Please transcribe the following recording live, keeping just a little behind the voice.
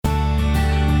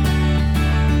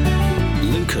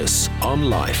on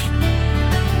Life.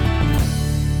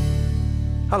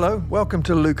 Hello, welcome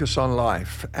to Lucas on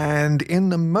Life. And in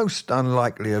the most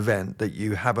unlikely event that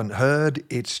you haven't heard,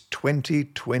 it's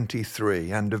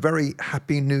 2023 and a very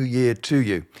happy new year to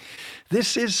you.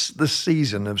 This is the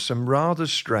season of some rather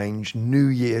strange New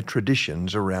Year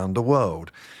traditions around the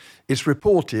world. It's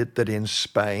reported that in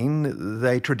Spain,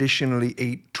 they traditionally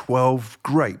eat 12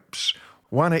 grapes,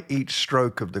 one at each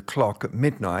stroke of the clock at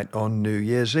midnight on New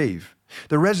Year's Eve.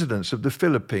 The residents of the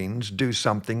Philippines do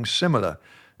something similar.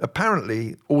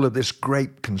 Apparently, all of this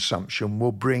grape consumption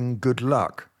will bring good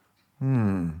luck.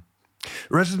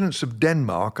 Residents of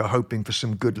Denmark are hoping for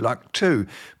some good luck too,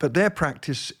 but their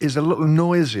practice is a little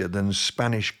noisier than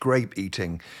Spanish grape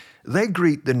eating. They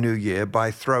greet the new year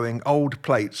by throwing old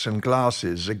plates and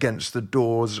glasses against the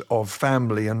doors of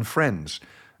family and friends.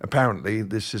 Apparently,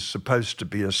 this is supposed to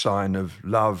be a sign of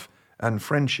love and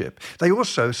friendship. They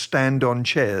also stand on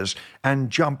chairs and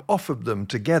jump off of them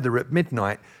together at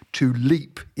midnight to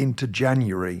leap into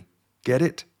January. Get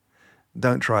it?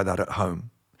 Don't try that at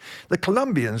home. The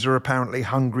Colombians are apparently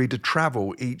hungry to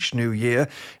travel each new year,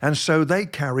 and so they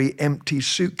carry empty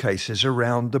suitcases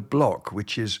around the block,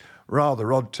 which is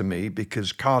rather odd to me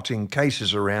because carting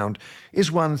cases around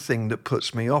is one thing that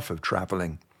puts me off of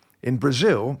travelling. In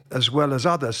Brazil, as well as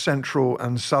other Central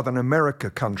and Southern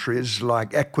America countries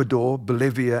like Ecuador,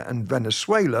 Bolivia and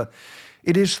Venezuela,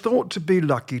 it is thought to be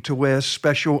lucky to wear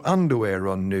special underwear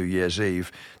on New Year's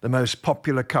Eve. The most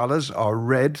popular colours are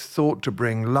red, thought to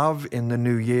bring love in the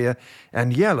new year,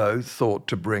 and yellow, thought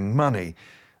to bring money.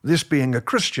 This being a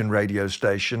Christian radio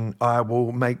station, I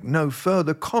will make no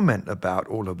further comment about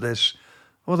all of this,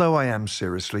 although I am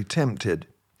seriously tempted.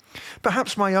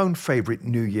 Perhaps my own favourite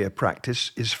New Year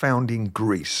practice is found in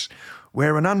Greece,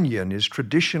 where an onion is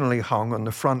traditionally hung on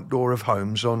the front door of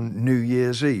homes on New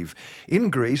Year's Eve. In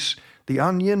Greece, the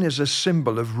onion is a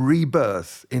symbol of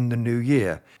rebirth in the new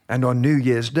year, and on New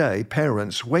Year's Day,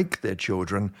 parents wake their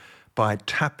children by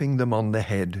tapping them on the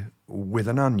head with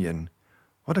an onion.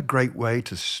 What a great way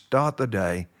to start the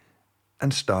day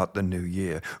and start the new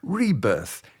year.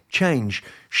 Rebirth, change.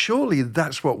 Surely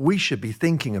that's what we should be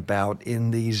thinking about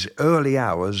in these early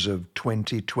hours of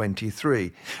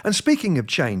 2023. And speaking of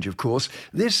change, of course,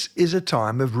 this is a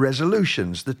time of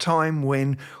resolutions, the time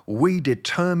when we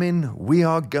determine we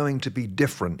are going to be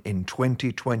different in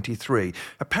 2023.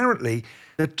 Apparently,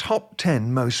 the top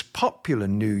 10 most popular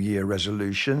New Year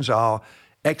resolutions are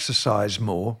exercise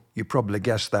more, you probably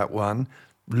guessed that one,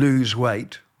 lose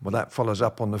weight, well, that follows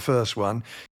up on the first one.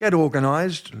 Get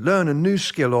organised, learn a new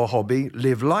skill or hobby,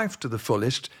 live life to the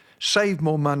fullest, save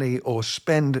more money or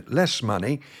spend less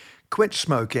money, quit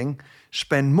smoking,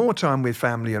 spend more time with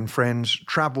family and friends,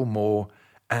 travel more,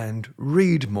 and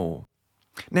read more.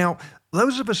 Now,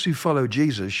 those of us who follow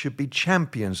Jesus should be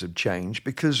champions of change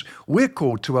because we're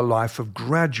called to a life of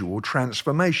gradual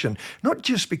transformation, not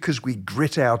just because we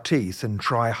grit our teeth and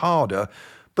try harder,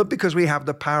 but because we have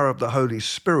the power of the Holy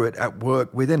Spirit at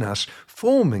work within us,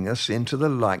 forming us into the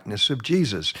likeness of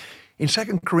Jesus. In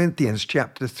 2 Corinthians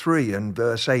chapter 3 and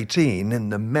verse 18, in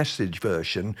the Message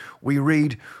version, we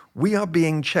read, "We are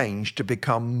being changed to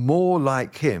become more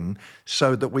like him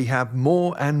so that we have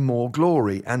more and more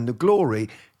glory, and the glory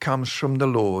comes from the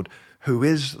Lord, who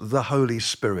is the Holy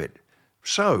Spirit."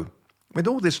 So, with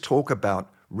all this talk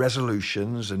about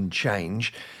resolutions and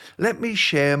change, let me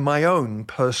share my own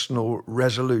personal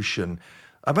resolution.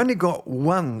 I've only got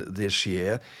one this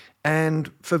year,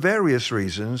 and for various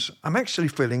reasons, I'm actually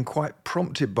feeling quite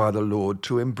prompted by the Lord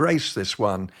to embrace this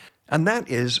one, and that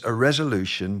is a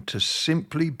resolution to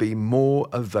simply be more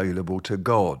available to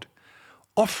God,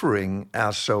 offering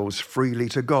ourselves freely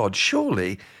to God.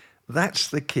 Surely that's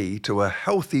the key to a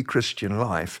healthy Christian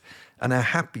life and a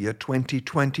happier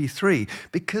 2023,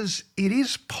 because it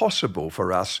is possible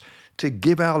for us to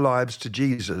give our lives to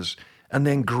Jesus and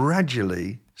then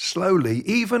gradually, slowly,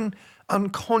 even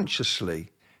unconsciously,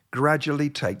 gradually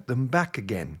take them back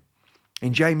again.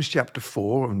 In James chapter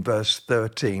 4 and verse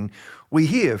 13, we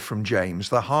hear from James,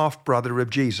 the half-brother of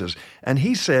Jesus, and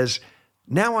he says,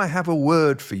 "Now I have a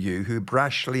word for you who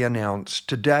brashly announce,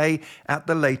 today, at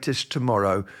the latest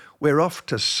tomorrow, we're off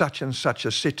to such and such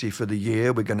a city for the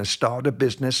year, we're going to start a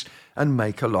business and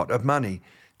make a lot of money."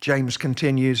 James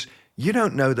continues, "You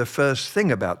don't know the first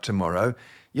thing about tomorrow.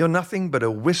 You're nothing but a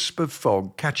wisp of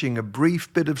fog catching a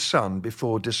brief bit of sun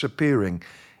before disappearing.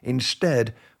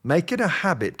 Instead, make it a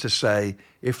habit to say,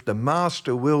 if the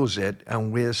Master wills it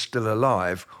and we're still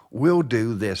alive, we'll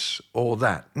do this or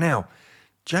that." Now,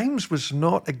 James was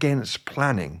not against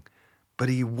planning, but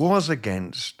he was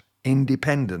against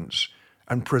independence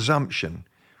and presumption.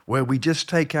 where we just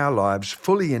take our lives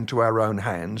fully into our own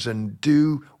hands and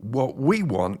do what we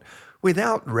want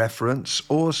without reference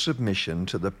or submission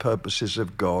to the purposes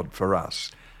of God for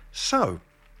us. So,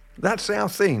 that's our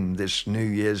theme this New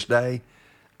Year's Day,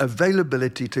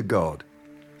 availability to God.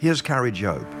 Here's Carrie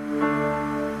Job.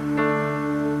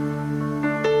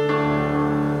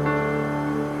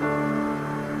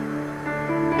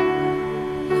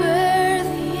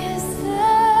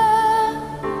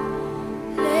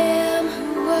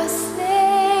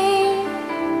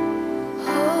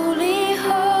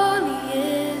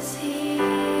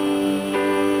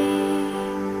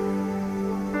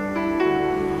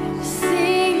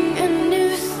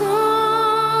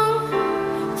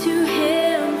 To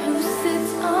him who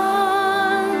sits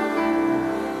on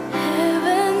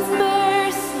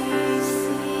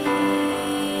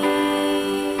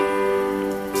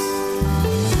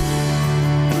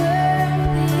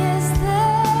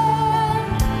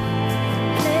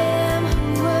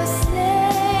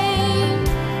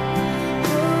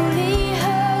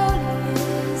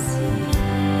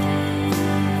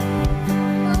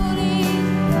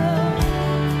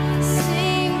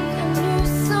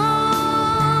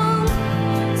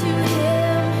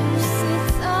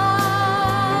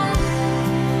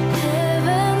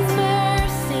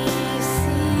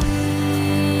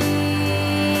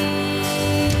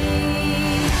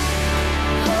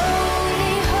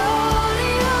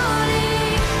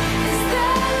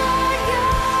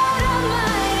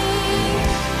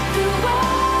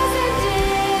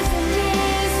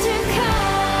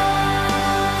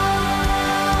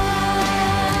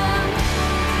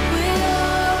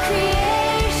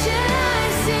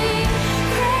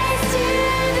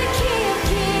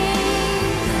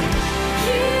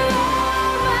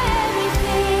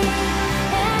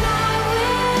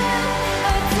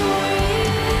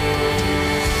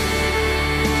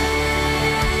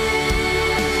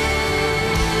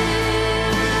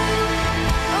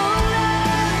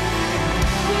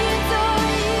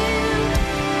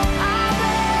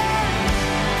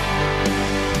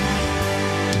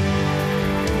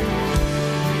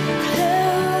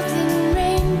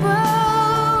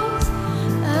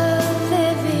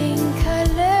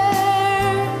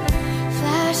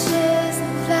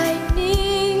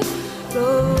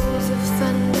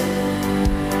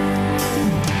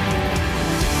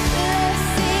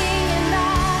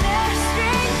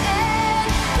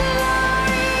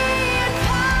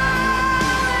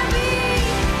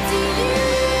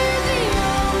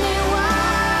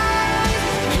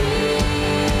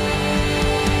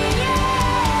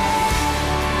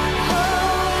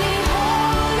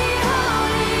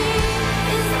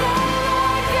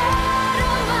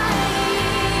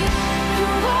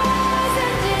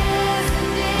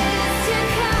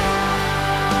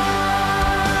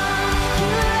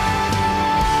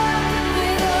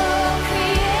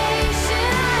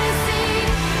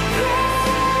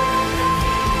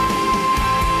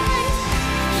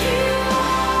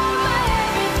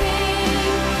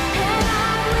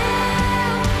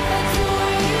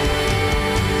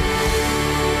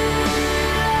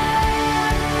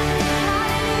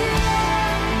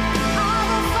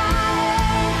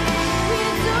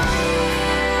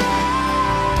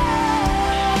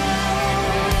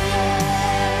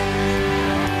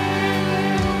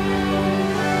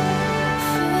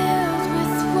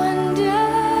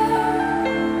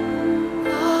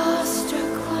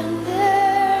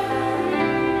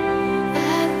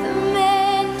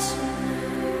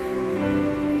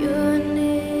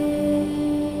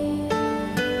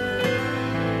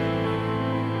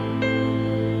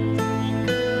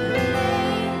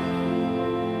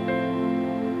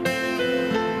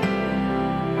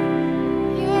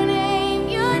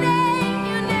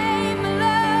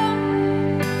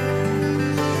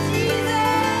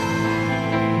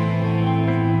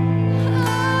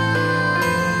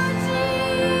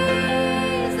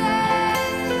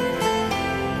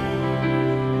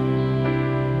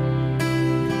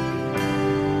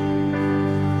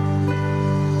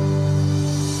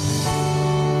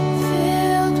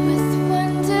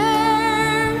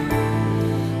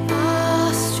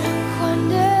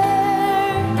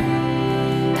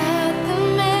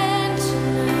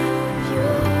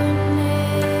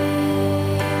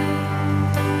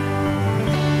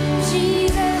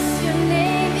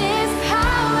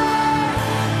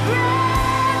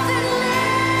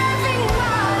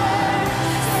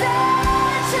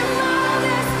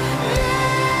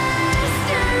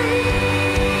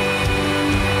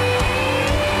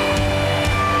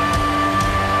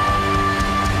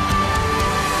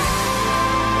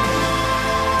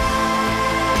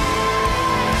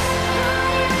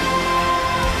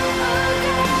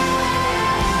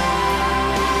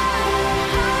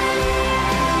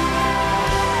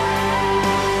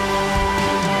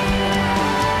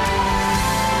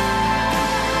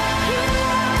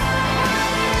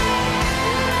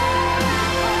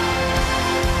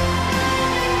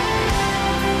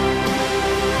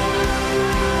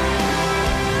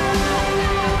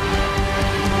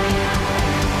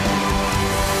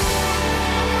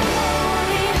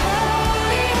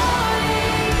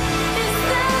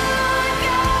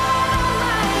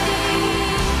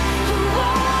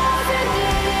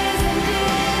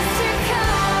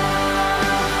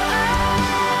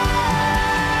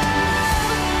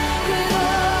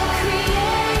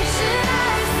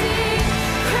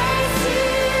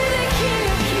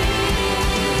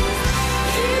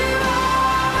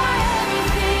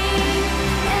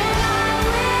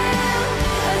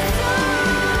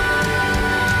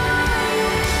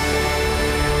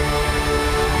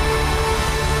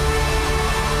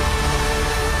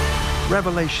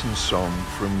Revelation song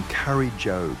from Carrie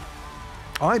Job.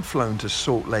 I'd flown to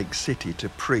Salt Lake City to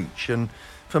preach, and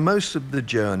for most of the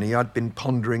journey I'd been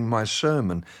pondering my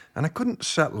sermon, and I couldn't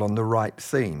settle on the right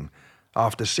theme.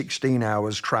 After 16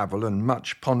 hours travel and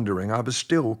much pondering, I was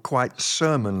still quite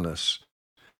sermonless.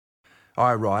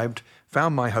 I arrived,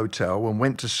 found my hotel, and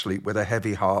went to sleep with a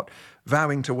heavy heart,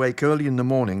 vowing to wake early in the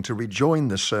morning to rejoin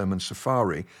the sermon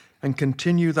safari and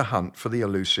continue the hunt for the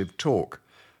elusive talk.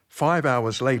 5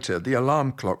 hours later, the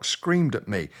alarm clock screamed at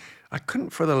me. I couldn't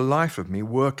for the life of me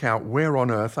work out where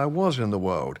on earth I was in the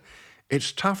world.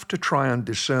 It's tough to try and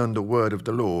discern the word of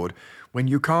the Lord when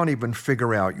you can't even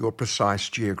figure out your precise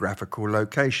geographical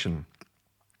location.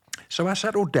 So I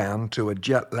settled down to a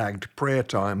jet-lagged prayer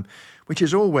time, which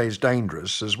is always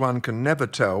dangerous, as one can never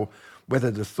tell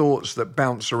whether the thoughts that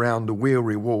bounce around the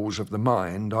weary walls of the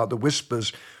mind are the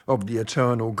whispers of the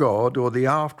eternal God or the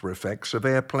after-effects of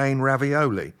airplane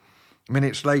ravioli.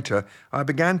 Minutes later, I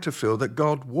began to feel that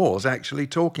God was actually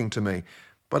talking to me,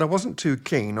 but I wasn't too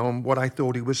keen on what I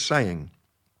thought he was saying.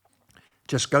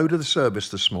 Just go to the service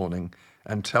this morning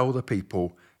and tell the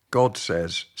people, God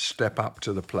says, step up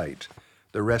to the plate.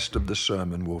 The rest of the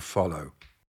sermon will follow.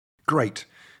 Great.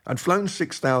 I'd flown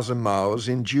 6,000 miles,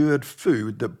 endured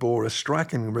food that bore a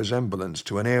striking resemblance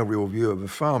to an aerial view of a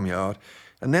farmyard,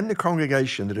 and then the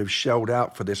congregation that have shelled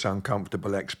out for this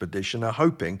uncomfortable expedition are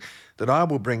hoping that I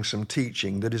will bring some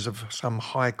teaching that is of some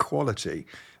high quality.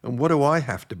 And what do I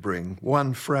have to bring?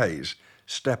 One phrase,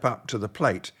 step up to the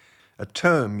plate, a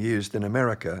term used in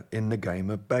America in the game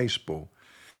of baseball.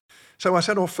 So I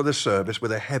set off for the service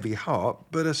with a heavy heart,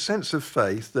 but a sense of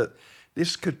faith that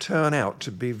this could turn out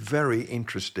to be very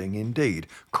interesting indeed,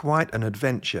 quite an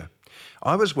adventure.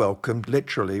 I was welcomed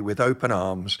literally with open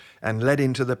arms and led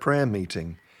into the prayer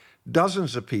meeting.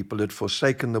 Dozens of people had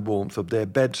forsaken the warmth of their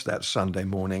beds that Sunday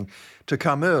morning to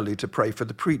come early to pray for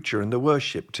the preacher and the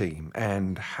worship team,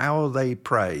 and how they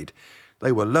prayed.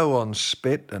 They were low on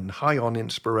spit and high on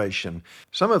inspiration.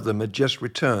 Some of them had just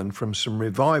returned from some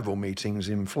revival meetings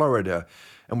in Florida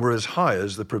and were as high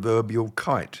as the proverbial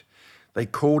kite. They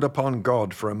called upon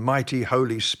God for a mighty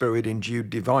Holy Spirit-induced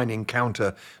divine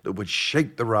encounter that would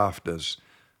shake the rafters.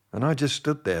 And I just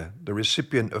stood there, the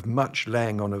recipient of much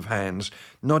laying on of hands,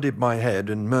 nodded my head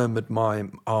and murmured my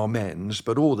amens,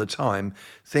 but all the time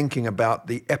thinking about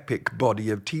the epic body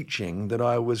of teaching that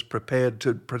I was prepared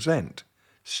to present.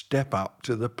 Step up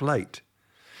to the plate.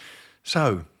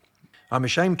 So, I'm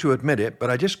ashamed to admit it, but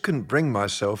I just couldn't bring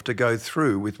myself to go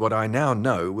through with what I now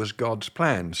know was God's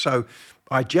plan. So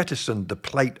I jettisoned the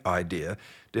plate idea,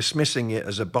 dismissing it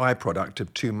as a byproduct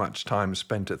of too much time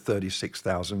spent at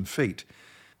 36,000 feet.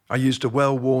 I used a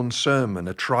well-worn sermon,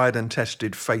 a tried and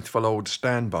tested faithful old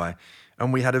standby,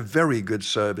 and we had a very good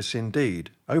service indeed.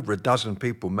 Over a dozen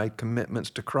people made commitments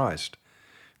to Christ.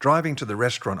 Driving to the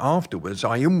restaurant afterwards,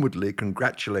 I inwardly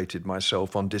congratulated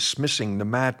myself on dismissing the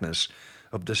madness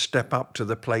of the step up to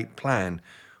the plate plan.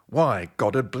 Why,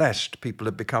 God had blessed, people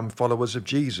had become followers of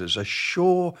Jesus, a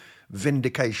sure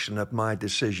vindication of my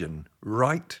decision.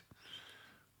 Right?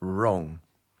 Wrong.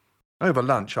 Over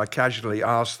lunch, I casually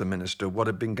asked the minister what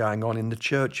had been going on in the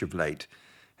church of late,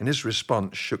 and his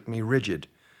response shook me rigid.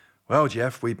 Well,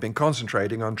 Jeff, we've been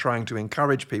concentrating on trying to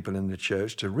encourage people in the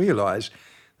church to realize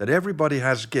that everybody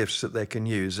has gifts that they can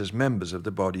use as members of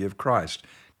the body of Christ.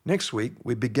 Next week,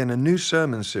 we begin a new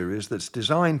sermon series that's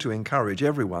designed to encourage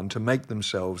everyone to make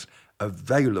themselves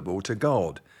available to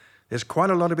God. There's quite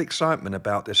a lot of excitement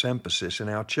about this emphasis in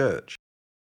our church.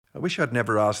 I wish I'd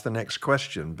never asked the next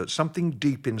question, but something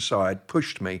deep inside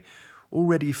pushed me,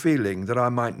 already feeling that I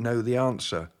might know the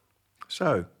answer.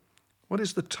 So, what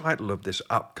is the title of this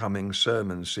upcoming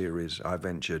sermon series? I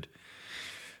ventured.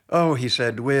 Oh, he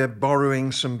said, we're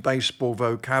borrowing some baseball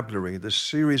vocabulary. The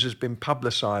series has been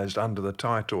publicized under the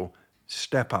title,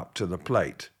 Step Up to the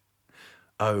Plate.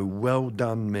 Oh, well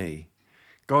done me.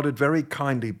 God had very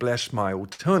kindly blessed my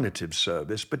alternative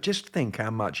service, but just think how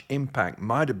much impact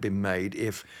might have been made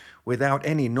if, without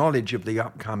any knowledge of the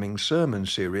upcoming sermon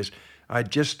series, I'd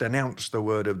just announced the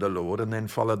word of the Lord and then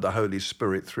followed the Holy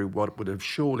Spirit through what would have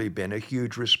surely been a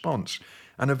huge response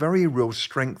and a very real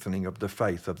strengthening of the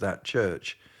faith of that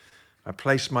church. I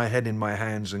placed my head in my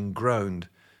hands and groaned.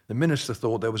 The minister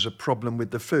thought there was a problem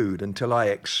with the food until I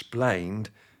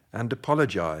explained and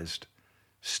apologized.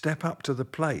 Step up to the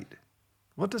plate.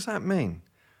 What does that mean?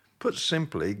 Put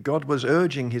simply, God was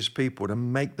urging his people to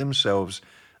make themselves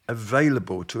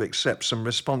available to accept some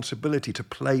responsibility, to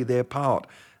play their part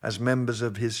as members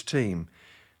of his team.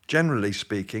 Generally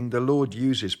speaking, the Lord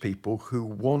uses people who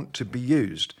want to be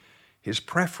used. His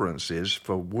preference is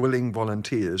for willing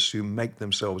volunteers who make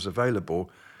themselves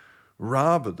available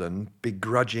rather than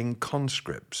begrudging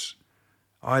conscripts.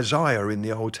 Isaiah in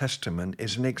the Old Testament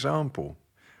is an example.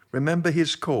 Remember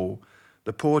his call?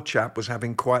 The poor chap was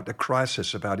having quite a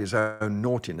crisis about his own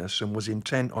naughtiness and was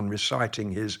intent on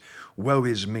reciting his woe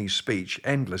is me speech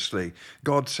endlessly.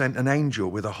 God sent an angel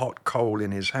with a hot coal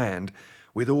in his hand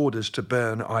with orders to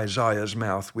burn Isaiah's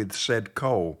mouth with said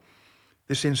coal.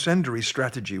 This incendiary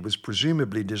strategy was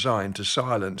presumably designed to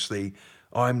silence the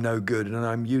 "I'm no good and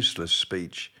I'm useless"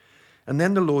 speech. And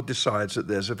then the Lord decides that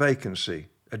there's a vacancy.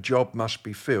 A job must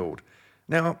be filled.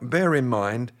 Now, bear in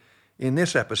mind, in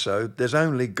this episode, there's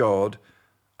only God,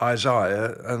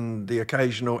 Isaiah, and the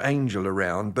occasional angel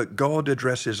around, but God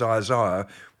addresses Isaiah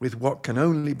with what can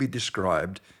only be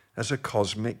described as a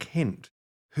cosmic hint.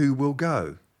 Who will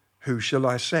go? Who shall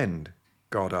I send?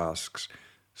 God asks.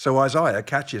 So Isaiah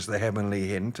catches the heavenly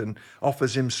hint and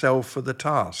offers himself for the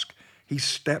task. He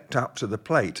stepped up to the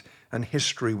plate, and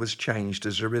history was changed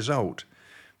as a result.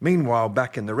 Meanwhile,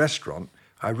 back in the restaurant,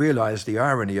 I realized the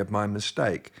irony of my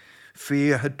mistake.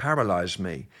 Fear had paralyzed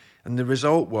me, and the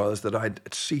result was that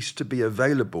I'd ceased to be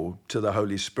available to the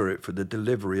Holy Spirit for the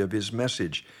delivery of his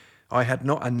message. I had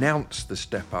not announced the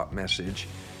step-up message,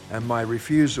 and my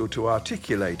refusal to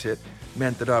articulate it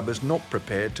meant that I was not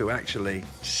prepared to actually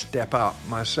step up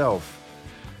myself.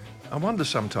 I wonder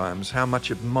sometimes how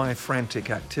much of my frantic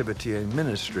activity in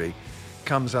ministry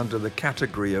comes under the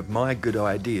category of my good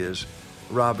ideas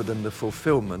rather than the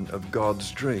fulfillment of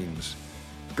God's dreams.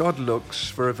 God looks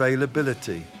for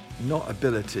availability, not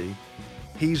ability.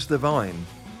 He's the vine,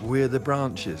 we're the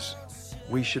branches.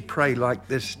 We should pray like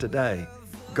this today.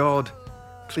 God,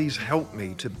 please help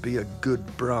me to be a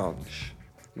good branch.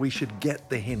 We should get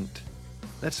the hint.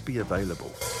 Let's be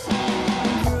available.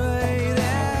 Great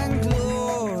and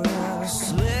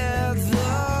glorious, let the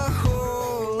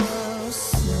whole earth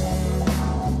sing.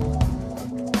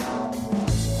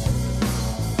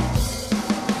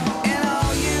 And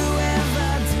all you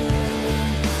ever do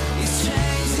is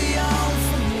change the old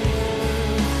for new.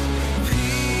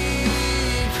 People,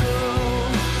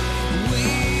 we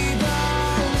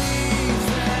believe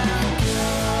that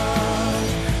God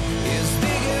is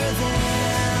bigger than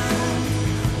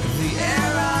the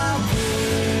air I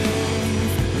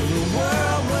breathe. The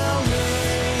world will live.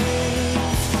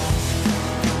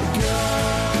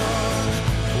 God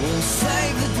will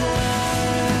save the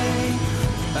day,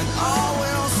 and all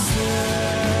will say,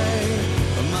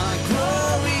 my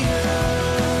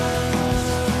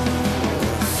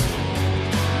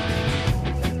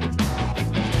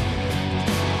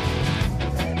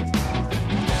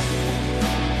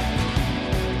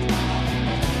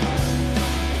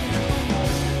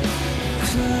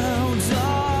clouds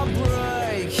are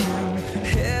breaking,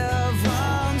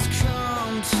 heavens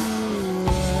come to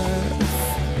earth.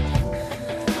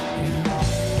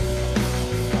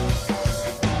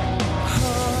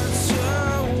 Hearts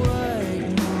are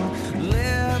awakening,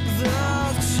 let the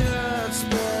church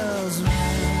bells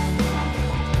ring.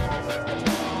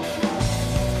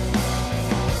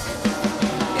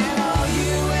 And all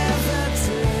you ever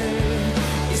do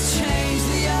is change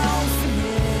the old for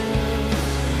new.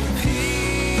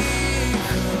 People,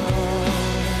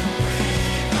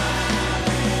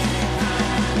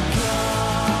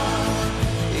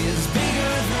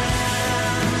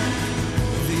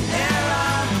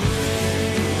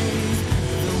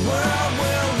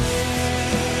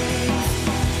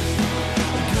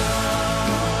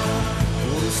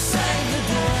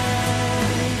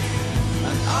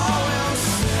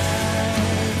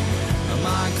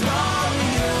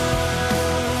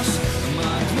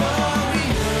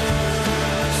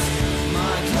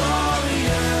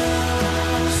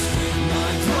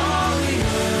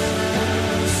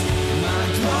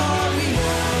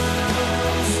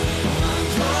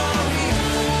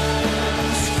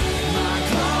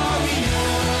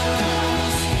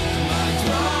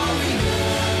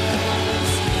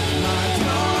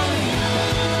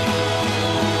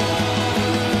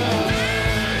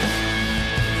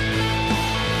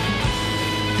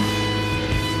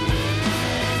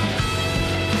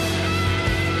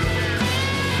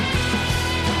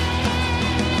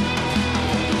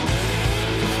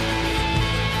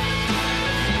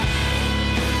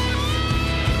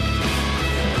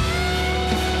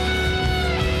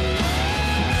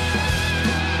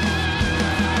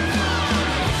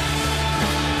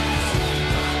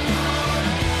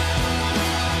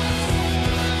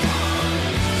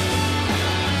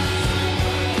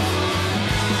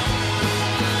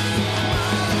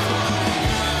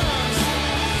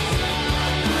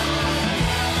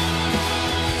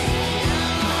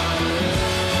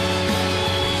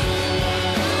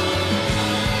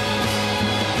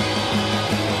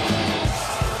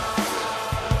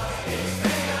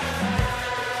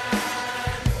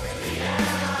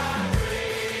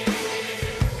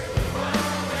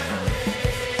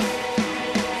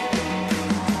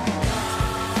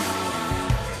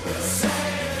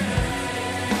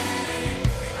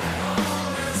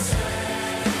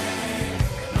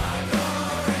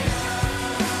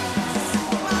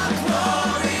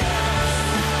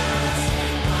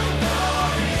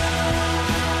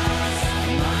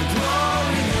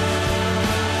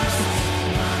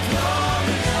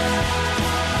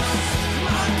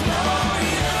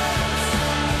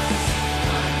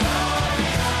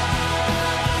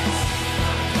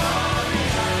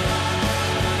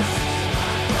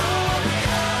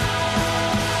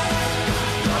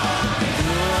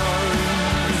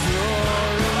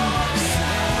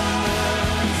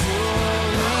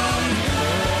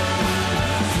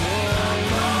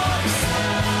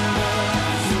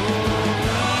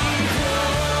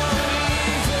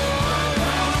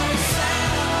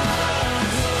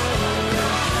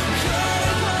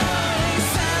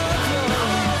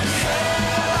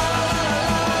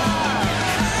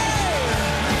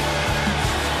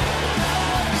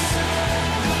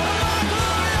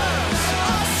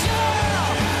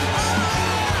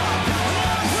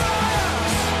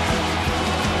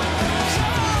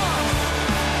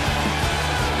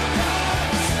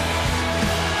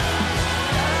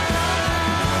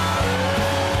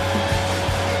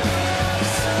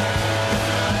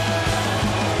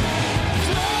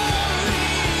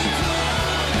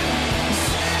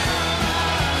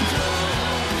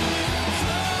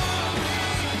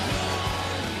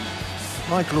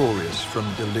 Hi Glorious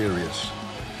from Delirious.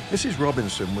 Mrs.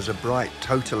 Robinson was a bright,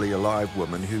 totally alive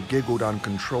woman who giggled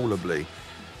uncontrollably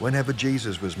whenever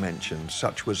Jesus was mentioned.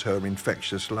 Such was her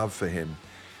infectious love for him.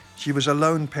 She was a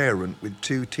lone parent with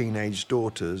 2 teenage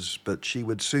daughters, but she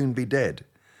would soon be dead.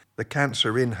 The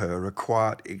cancer in her, a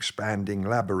quiet, expanding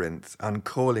labyrinth,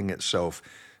 uncoiling itself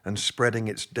and spreading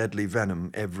its deadly venom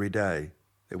every day.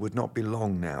 It would not be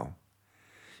long now.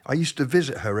 I used to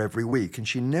visit her every week, and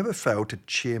she never failed to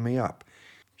cheer me up.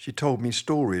 She told me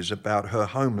stories about her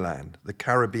homeland, the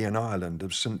Caribbean island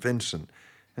of St. Vincent,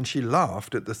 and she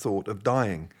laughed at the thought of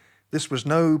dying. This was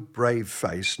no brave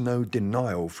face, no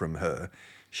denial from her.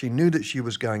 She knew that she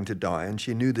was going to die, and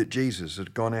she knew that Jesus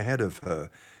had gone ahead of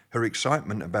her. Her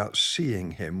excitement about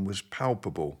seeing him was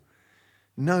palpable.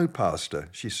 "No, Pastor,"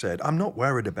 she said, "I'm not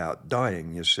worried about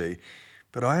dying, you see,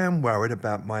 but I am worried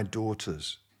about my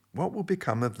daughters. What will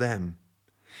become of them?"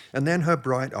 And then her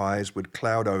bright eyes would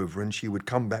cloud over and she would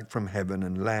come back from heaven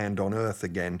and land on earth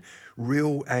again,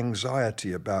 real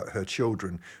anxiety about her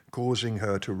children, causing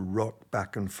her to rock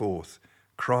back and forth,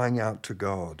 crying out to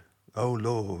God, "Oh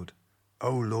Lord,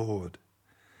 oh Lord."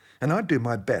 And I'd do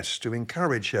my best to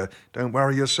encourage her. "Don't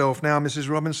worry yourself now, Mrs.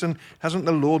 Robinson. Hasn't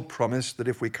the Lord promised that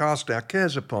if we cast our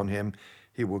cares upon him,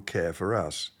 he will care for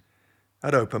us?"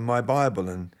 I'd open my Bible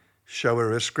and show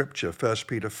her a scripture, 1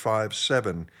 Peter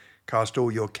 5:7. "Cast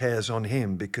all your cares on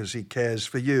him because he cares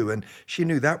for you." And she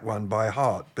knew that one by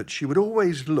heart, but she would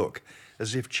always look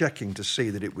as if checking to see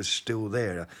that it was still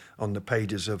there on the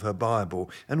pages of her Bible.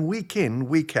 And week in,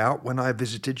 week out, when I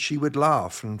visited, she would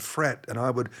laugh and fret, and I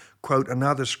would quote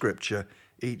another scripture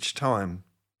each time.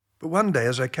 But one day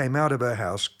as I came out of her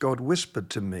house, God whispered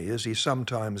to me, as he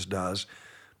sometimes does,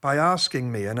 by asking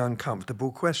me an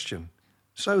uncomfortable question.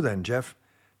 "So then, Jeff,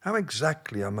 how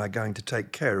exactly am I going to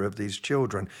take care of these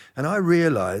children?" And I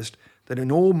realized that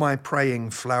in all my praying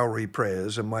flowery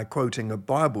prayers and my quoting of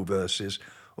Bible verses,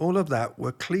 all of that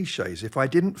were cliches if I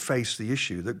didn't face the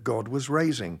issue that God was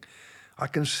raising. I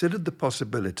considered the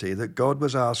possibility that God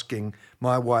was asking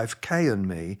my wife Kay and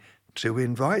me to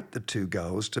invite the 2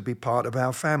 girls to be part of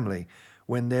our family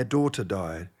when their daughter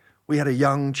died. We had a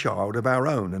young child of our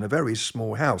own and a very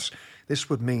small house.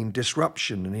 This would mean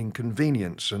disruption and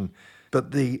inconvenience,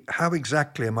 but the "how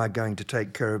exactly am I going to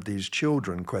take care of these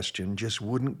children" question just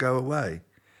wouldn't go away.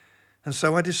 And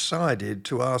so I decided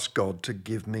to ask God to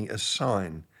give me a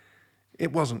sign.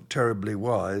 It wasn't terribly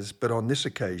wise, but on this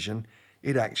occasion,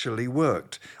 it actually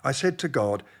worked. I said to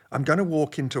God, "I'm going to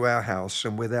walk into our house,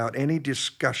 and without any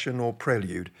discussion or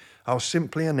prelude, I'll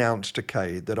simply announce to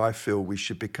Kay that I feel we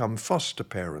should become foster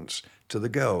parents to the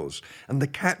girls." And the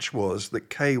catch was that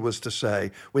Kay was to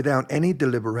say, without any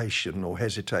deliberation or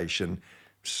hesitation,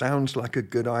 "Sounds like a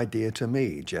good idea to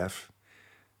me, Jeff."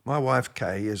 My wife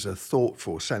Kay is a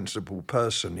thoughtful, sensible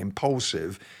person.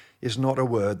 Impulsive is not a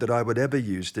word that I would ever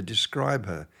use to describe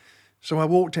her. So I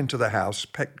walked into the house,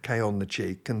 pecked Kay on the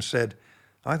cheek and said,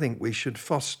 "I think we should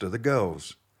foster the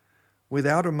girls."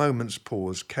 Without a moment's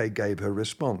pause, Kay gave her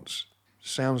response,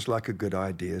 "Sounds like a good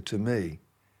idea to me."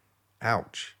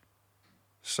 Ouch.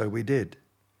 So we did.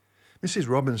 Mrs.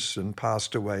 Robinson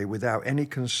passed away without any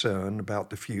concern about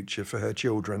the future for her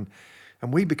children,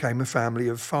 and we became a family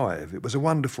of 5. It was a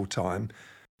wonderful time.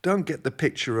 Don't get the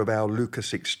picture of our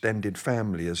Lucas extended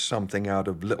family as something out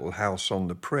of Little House on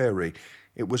the Prairie.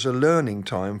 It was a learning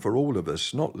time for all of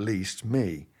us, not least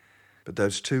me. But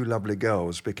those 2 lovely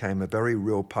girls became a very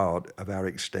real part of our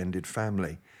extended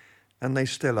family, and they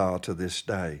still are to this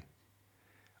day.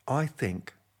 I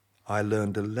think I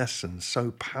learned a lesson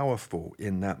so powerful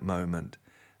in that moment,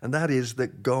 and that is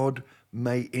that God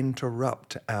may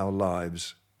interrupt our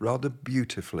lives rather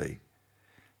beautifully.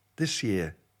 This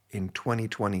year, in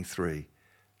 2023,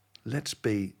 let's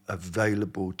be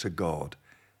available to God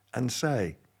and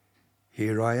say,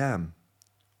 "Here I am.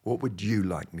 What would you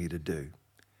like me to do?"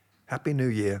 Happy New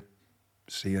Year.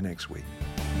 See you next week.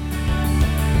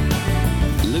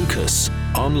 Lucas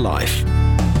on Life.